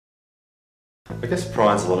I guess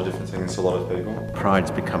Pride's a lot of different things to a lot of people. Pride's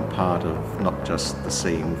become part of not just the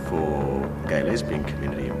scene for the gay lesbian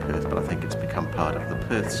community in Perth, but I think it's become part of the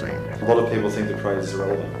Perth scene. A lot of people think that Pride is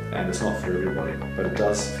irrelevant, and it's not for everybody, but it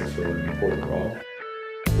does fulfil an important role.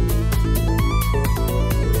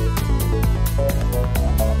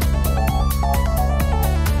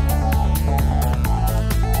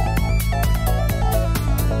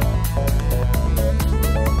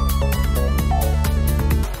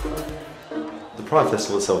 The Pride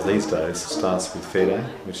Festival itself these days starts with Fair Day,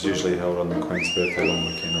 which is usually held on the Queen's birthday long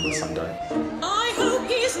weekend on a Sunday. I hope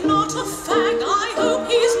he's not a fag, I hope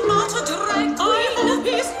he's not a drag, I hope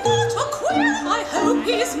he's not a queer, I hope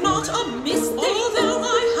he's not a misthing. Although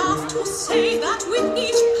I have to say that with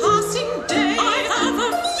each passing day, I have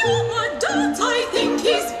a few more doubts, I think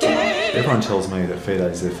he's gay. Everyone tells me that Fair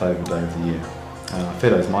Day is their favourite day of the year. Fair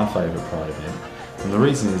Day is my favourite Pride event, and the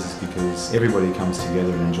reason is because everybody comes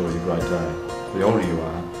together and enjoys a great day. The older you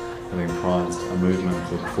are, I think Pride's a movement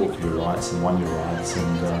that fought for your rights and won your rights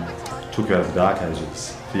and took you out of the dark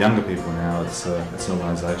ages. For younger people now, it's an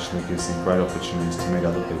organisation that gives them great opportunities to meet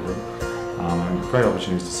other people and great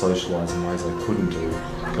opportunities to socialise in ways they couldn't do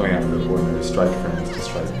going out with ordinary straight friends to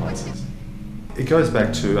straight places. It goes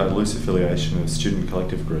back to a loose affiliation of student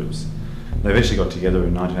collective groups. They eventually got together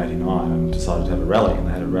in 1989 and decided to have a rally, and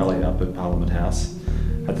they had a rally up at Parliament House.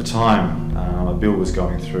 At the time, a bill was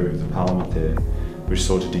going through the Parliament there which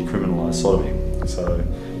sought to decriminalise sodomy. So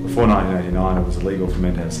before 1989 it was illegal for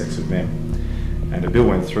men to have sex with men. And a bill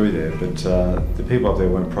went through there, but the people up there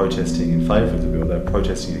weren't protesting in favour of the bill, they were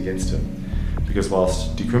protesting against it. Because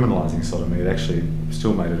whilst decriminalising sodomy, it actually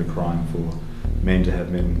still made it a crime for men to have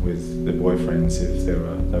men with their boyfriends if they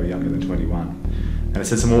were younger than 21. And it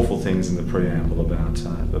said some awful things in the preamble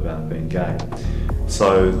about being gay.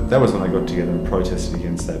 So that was when they got together and protested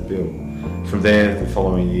against that bill. From there, the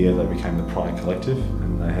following year, they became the Pride Collective,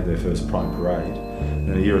 and they had their first Pride Parade. And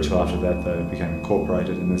then a year or two after that, they became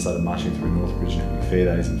incorporated and then started marching through Northbridge and having fair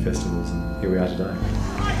days and festivals, and here we are today.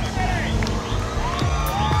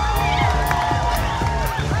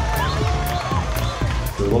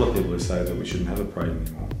 There are a lot of people who say that we shouldn't have a parade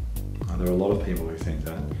anymore. There are a lot of people who think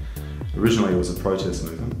that. Originally, it was a protest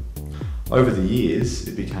movement. Over the years,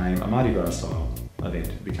 it became a Mardi Gras style event.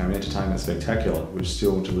 It became an entertainment spectacular, which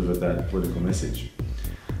still delivered that political message.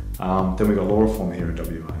 Then we got law reform here in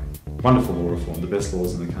WA. Wonderful law reform, the best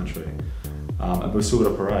laws in the country. And we've still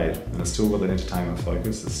got a parade, and it's still got that entertainment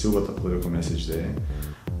focus, it's still got the political message there.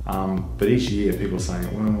 But each year people are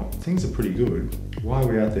saying, well, things are pretty good. Why are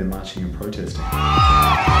we out there marching and protesting?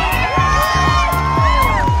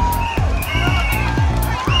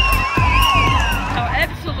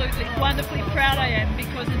 Wonderfully proud I am,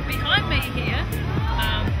 because behind me here,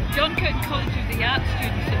 John Curtin College of the Arts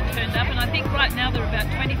students have turned up, and I think right now there are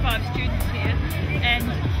about 25 students here,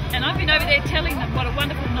 and I've been over there telling them what a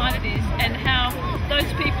wonderful night it is, and how those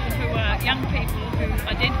people who are young people who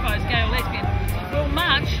identify as gay or lesbian will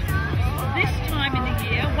march this time in the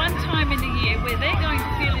year, one time in the year, where they're going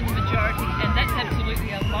to feel in the majority, and that's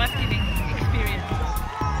absolutely a life-giving experience.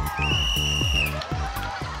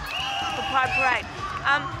 The Pride Parade.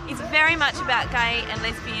 It's very much about gay and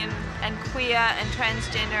lesbian and queer and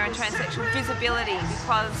transgender and transsexual visibility,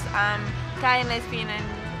 because gay and lesbian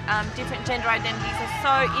and different gender identities are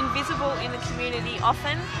so invisible in the community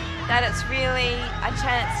often that it's really a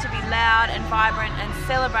chance to be loud and vibrant and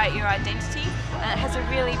celebrate your identity, and it has a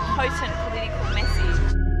really potent political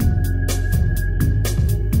message.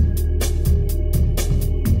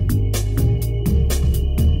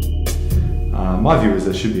 My view is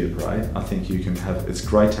there should be a parade. I think it's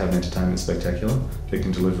great to have an entertainment spectacular that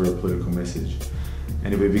can deliver a political message.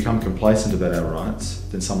 And if we become complacent about our rights,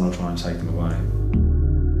 then someone will try and take them away.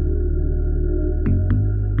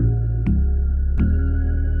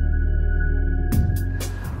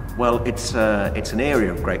 Well, it's an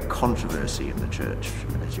area of great controversy in the church,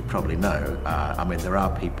 as you probably know. I mean, there are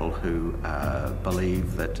people who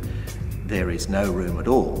believe that there is no room at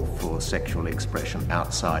all for sexual expression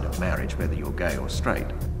outside of marriage, whether you're gay or straight.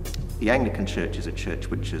 The Anglican Church is a church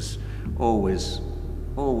which has always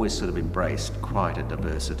sort of embraced quite a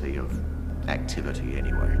diversity of activity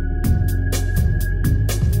anyway.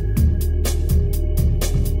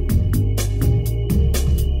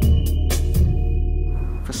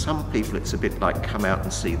 For some people it's a bit like come out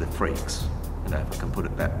and see the freaks, you know, if I can put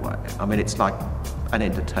it that way. I mean, it's like an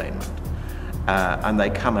entertainment. And they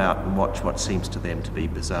come out and watch what seems to them to be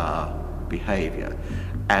bizarre behaviour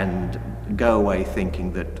and go away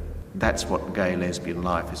thinking that that's what gay lesbian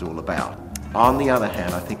life is all about. On the other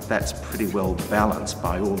hand, I think that's pretty well balanced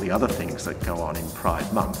by all the other things that go on in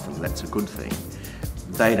Pride Month, and that's a good thing.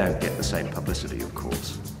 they don't get the same publicity, of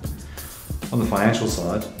course. On the financial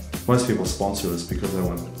side, most people sponsor us because they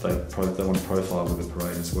want profile with the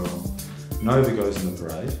parade as well. Nova goes in the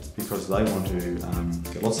parade because they want to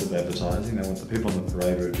get lots of advertising. They want the people on the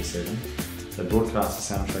parade route to see them. They broadcast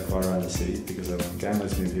the soundtrack right around the city because they want gay and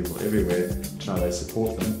lesbian people everywhere to know they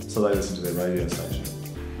support them, so they listen to their radio station.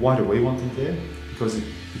 Why do we want them there? Because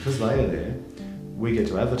they are there, we get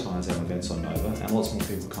to advertise our events on Nova and lots more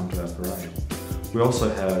people come to our parade. We also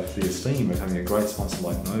have the esteem of having a great sponsor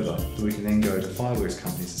like Nova that we can then go to fireworks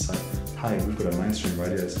companies and say, hey, we've got a mainstream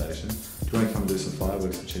radio station, do you want to come and do some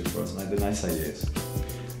fireworks for cheap for us? And then they say yes.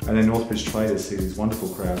 And then Northbridge traders see these wonderful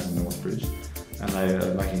crowds in Northbridge and they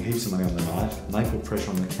are making heaps of money on the night, and they put pressure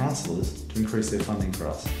on the councillors to increase their funding for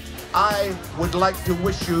us. I would like to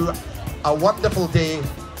wish you a wonderful day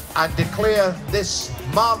and declare this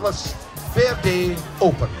marvellous fair day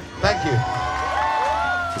open. Thank you.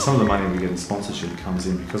 So some of the money we get in sponsorship comes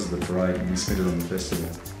in because of the parade, and we spend it on the festival.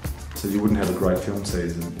 So you wouldn't have a great film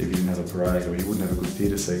season if you didn't have a parade, or you wouldn't have a good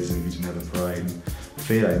theatre season if you didn't have a parade. And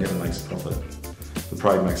Fair Day never makes a profit. The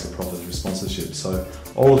parade makes a profit through sponsorship. So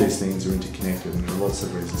all of these things are interconnected, and there are lots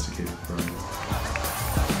of reasons to keep the parade.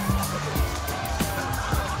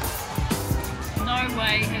 No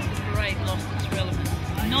way has the parade lost its relevance.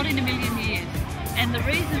 Not in a million years. And the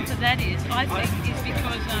reason for that is, I think, is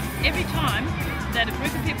because every time that a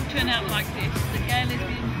group of people turn out like this, the gay,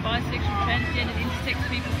 lesbian, bisexual, transgender, intersex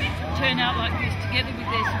people turn out like this together with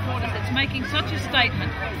their supporters, it's making such a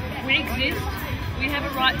statement. We exist, we have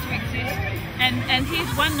a right to exist, and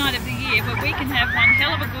here's one night of the year where we can have one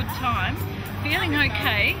hell of a good time, feeling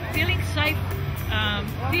okay, feeling safe,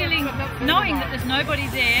 knowing that there's nobody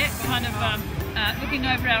there kind of looking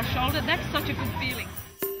over our shoulder. That's such a good feeling.